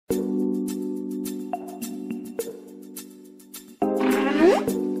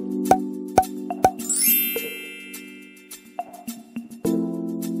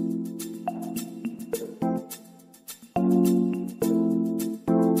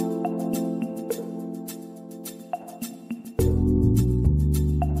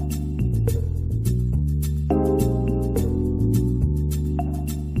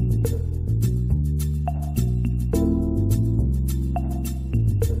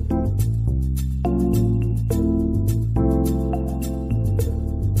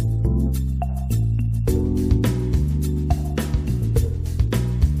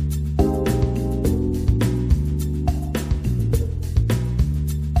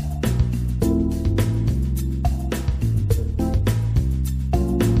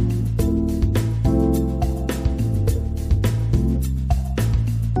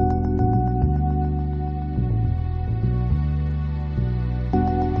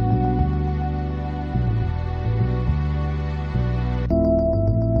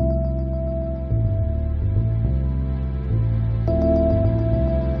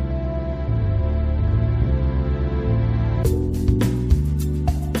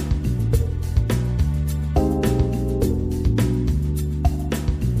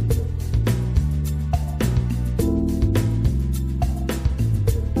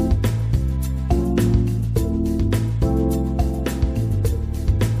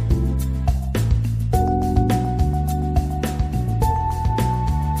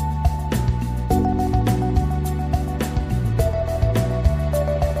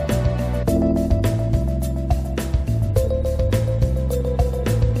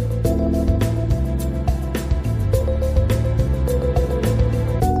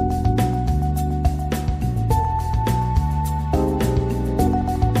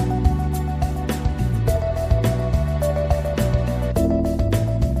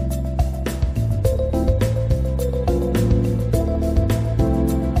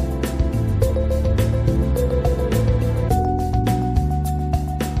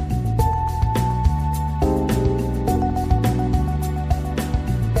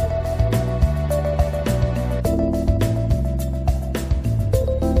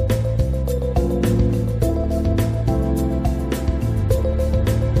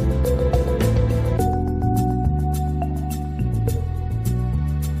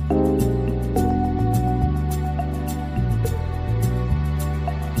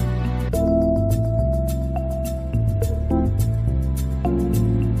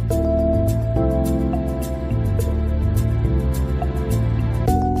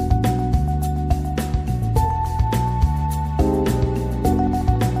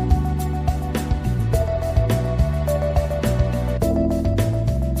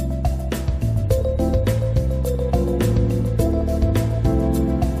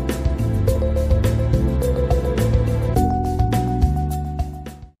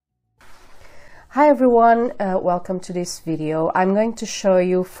everyone, welcome to this video. I'm going to show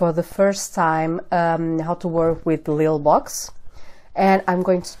you for the first time how to work with Leelbox, and I'm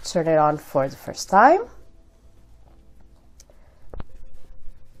going to turn it on for the first time.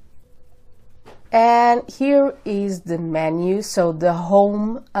 And here is the menu, so the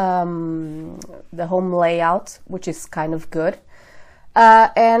home layout, which is kind of good,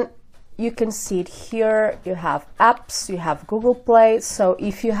 and you can see it here. You have apps, you have Google Play. So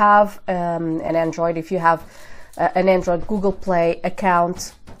if you have an Android, if you have an Android Google Play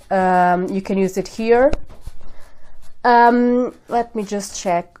account, you can use it here. Let me just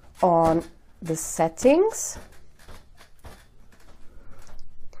check on the settings.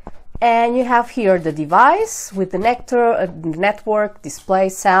 And you have here the device with the network, display,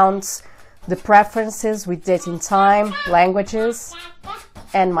 sounds, the preferences with date and time, languages,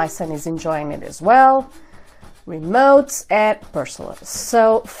 and my son is enjoying it as well, remotes and personal.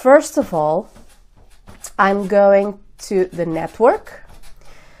 So first of all, I'm going to the network,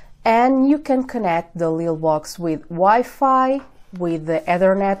 and you can connect the Leelbox with Wi-Fi, with the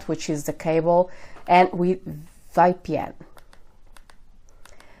Ethernet, which is the cable, and with VPN.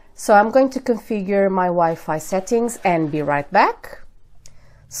 So I'm going to configure my Wi-Fi settings and be right back.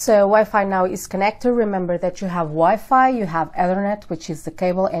 So Wi-Fi now is connected. Remember that you have Wi-Fi, you have Ethernet, which is the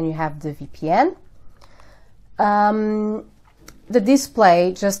cable, and you have the VPN. The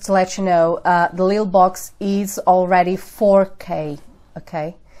display, just to let you know, the Leelbox is already 4K,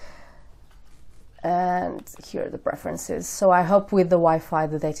 okay? And here are the preferences. So I hope with the Wi-Fi,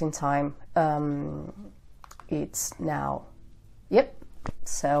 the date and time, it's now, yep.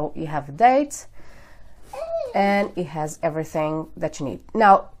 So you have a date and it has everything that you need.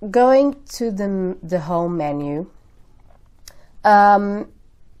 Now going to the home menu, let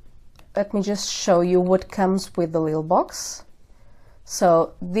me just show you what comes with the Leelbox.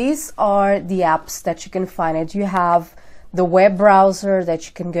 So these are the apps that you can find it. You have the web browser that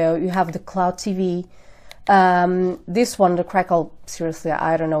you can go, you have the Cloud TV, this one, the Crackle, seriously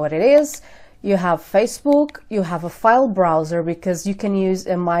I don't know what it is. You have Facebook, you have a file browser because you can use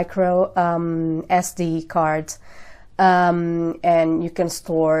a micro SD card, and you can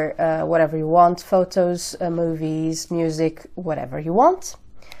store whatever you want, photos, movies, music, whatever you want.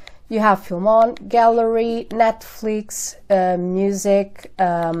 You have Film On, Gallery, Netflix, music,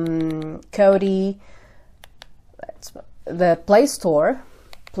 Kodi, the Play Store,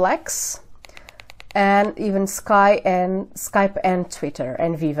 Plex, and even Skype and Twitter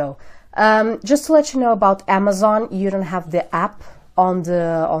and Vivo. Just to let you know about Amazon, you don't have the app on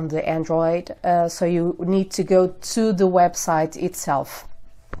the Android, so you need to go to the website itself,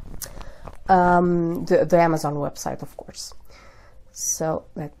 the Amazon website, of course. So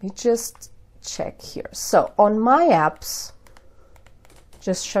let me just check here. So on my apps,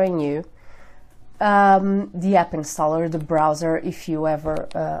 just showing you the app installer, the browser, if you ever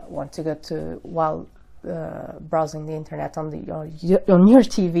want to go to while browsing the internet on your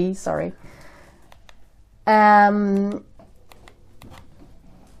TV, sorry. And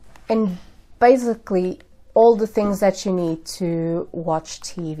basically all the things that you need to watch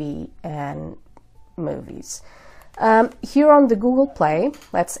TV and movies. Here on the Google Play,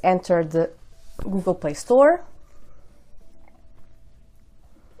 let's enter the Google Play Store.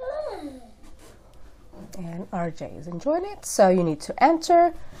 And RJ is enjoying it, so you need to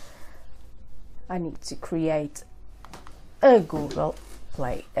enter. I need to create a Google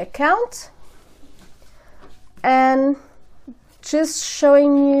Play account, and just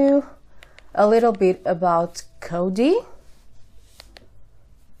showing you a little bit about Kodi.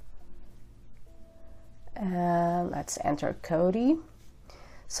 Let's enter Kodi.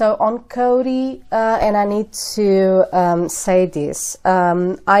 So on Kodi, and I need to say this,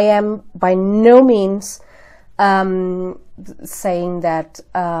 I am by no means saying that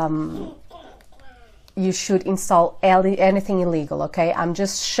you should install anything illegal, okay? I'm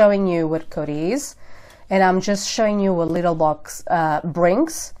just showing you what Kodi is, and I'm just showing you what Leelbox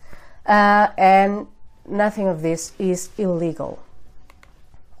brings, and nothing of this is illegal.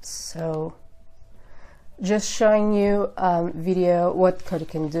 So just showing you video, what Kodi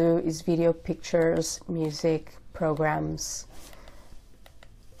can do is video, pictures, music, programs,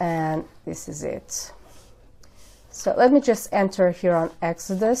 and this is it. So let me just enter here on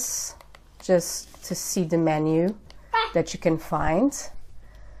Exodus, just to see the menu that you can find.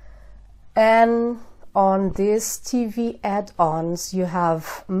 And on this TV add-ons, you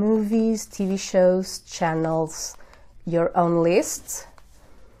have movies, TV shows, channels, your own list,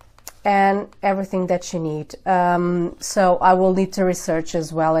 and everything that you need. So I will need to research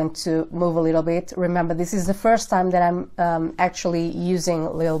as well and to move a little bit. Remember, this is the first time that I'm actually using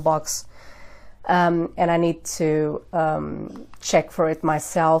Leelbox and I need to check for it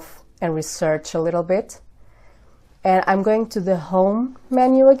myself and research a little bit. And I'm going to the home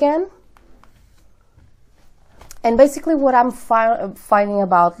menu again. And basically what I'm finding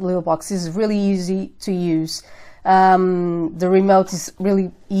about Leelbox is really easy to use. The remote is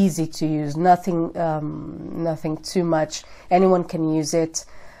really easy to use, nothing too much. Anyone can use it.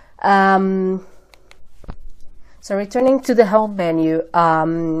 So returning to the home menu,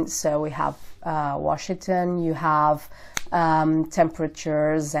 so we have Washington, you have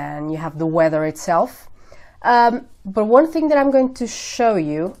temperatures, and you have the weather itself. But one thing that I'm going to show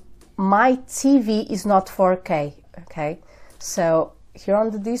you, my TV is not 4K, okay? So here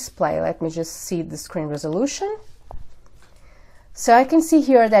on the display, let me just see the screen resolution. So I can see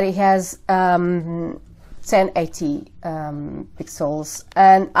here that it has 1080 pixels,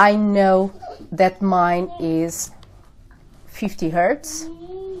 and I know that mine is 50 Hertz.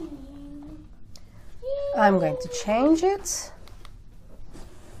 I'm going to change it.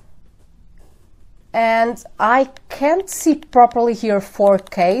 And I can't see properly here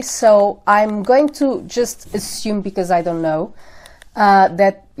 4K, so I'm going to just assume, because I don't know,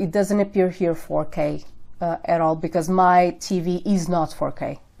 that it doesn't appear here 4K at all, because my TV is not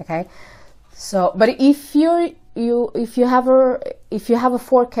 4K. Okay, so but if you have a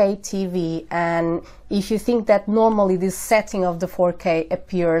 4K TV, and if you think that normally this setting of the 4K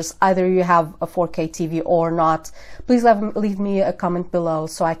appears, either you have a 4K TV or not, please leave me a comment below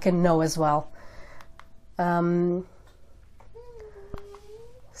so I can know as well.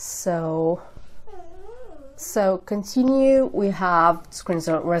 So continue, we have screen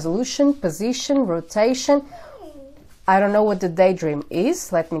resolution, position, rotation. I don't know what the Daydream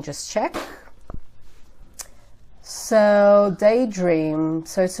is, let me just check. So Daydream,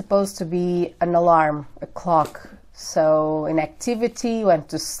 so it's supposed to be an alarm, a clock. So in activity, you went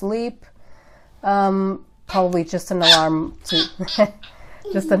to sleep, probably just an alarm to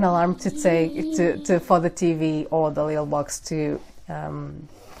just an alarm to take for the TV or the Leelbox to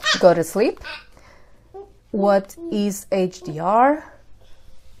go to sleep. What is HDR?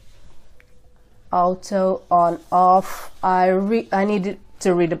 Auto, on, off. I needed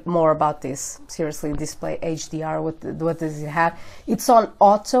to read more about this. Seriously, display HDR. What does it have? It's on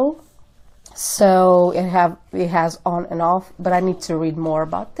auto, so it has on and off. But I need to read more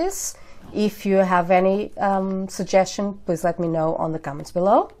about this. If you have any suggestion, please let me know on the comments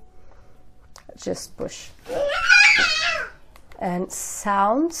below. Just push. And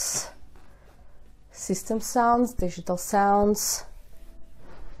sounds, system sounds, digital sounds.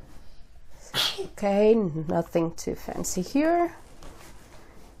 Okay, nothing too fancy here.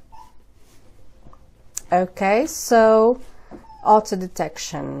 Okay, so auto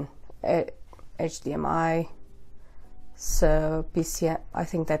detection, HDMI. So PC, I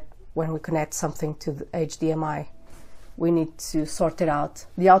think that when we connect something to the HDMI, we need to sort it out.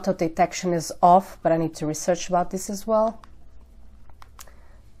 The auto detection is off, but I need to research about this as well.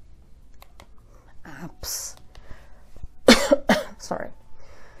 Apps. Sorry.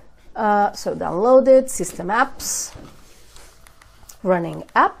 So downloaded, system apps, running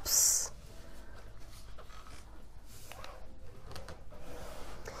apps.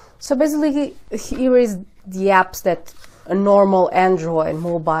 So basically here is the apps that a normal Android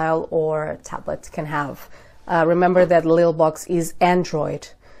mobile or tablet can have. Remember that Leelbox is Android.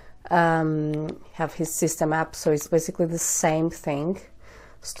 Have his system app, so it's basically the same thing.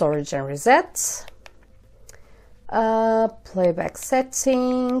 Storage and reset. Playback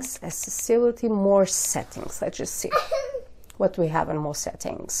settings, accessibility, more settings. Let's just see what we have in more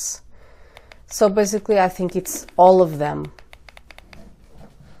settings. So basically I think it's all of them.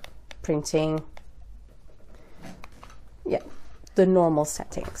 Printing. Yeah, the normal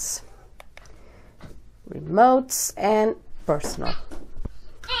settings. Remotes and personal.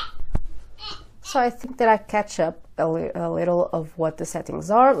 So I think that I catch up a little of what the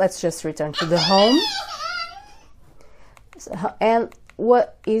settings are. Let's just return to the home. And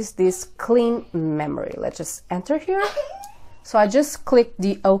what is this clean memory? Let's just enter here. So I just clicked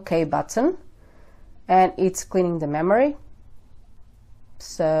the OK button and it's cleaning the memory.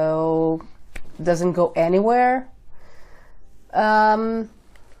 So it doesn't go anywhere. And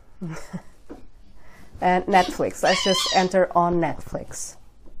Netflix, let's just enter on Netflix.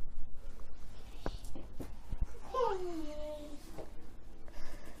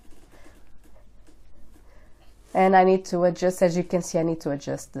 And I need to adjust, as you can see, I need to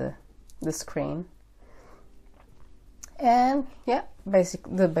adjust the screen. And yeah,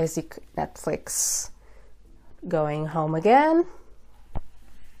 the basic Netflix. Going home again.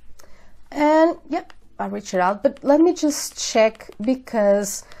 And yeah, I reach it out. But let me just check,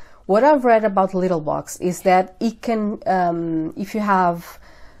 because what I've read about Leelbox is that it can, if you have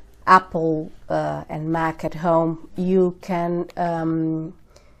Apple and Mac at home, you can,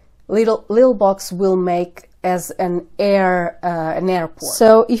 Leelbox will make as an airport.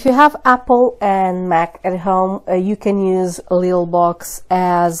 So if you have Apple and Mac at home, you can use Leelbox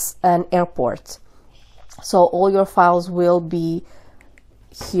as an airport. So all your files will be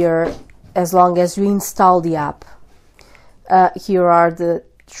here as long as you install the app. Here are the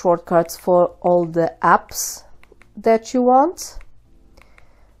shortcuts for all the apps that you want,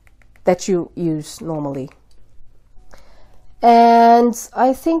 that you use normally. And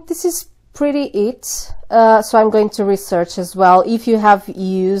I think this is pretty it. So I'm going to research as well. If you have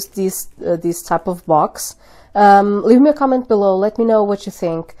used this type of box, leave me a comment below. Let me know what you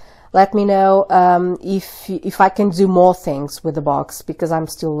think. Let me know if I can do more things with the box, because I'm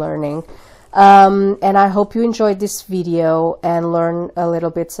still learning. And I hope you enjoyed this video and learn a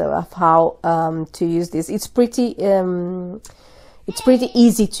little bit of how to use this. It's pretty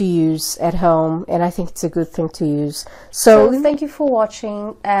easy to use at home, and I think it's a good thing to use. So thank you for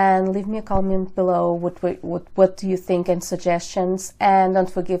watching, and leave me a comment below what do you think and suggestions, and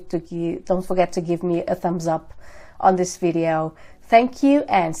don't forget to give me a thumbs up on this video. Thank you,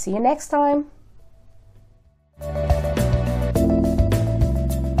 and see you next time.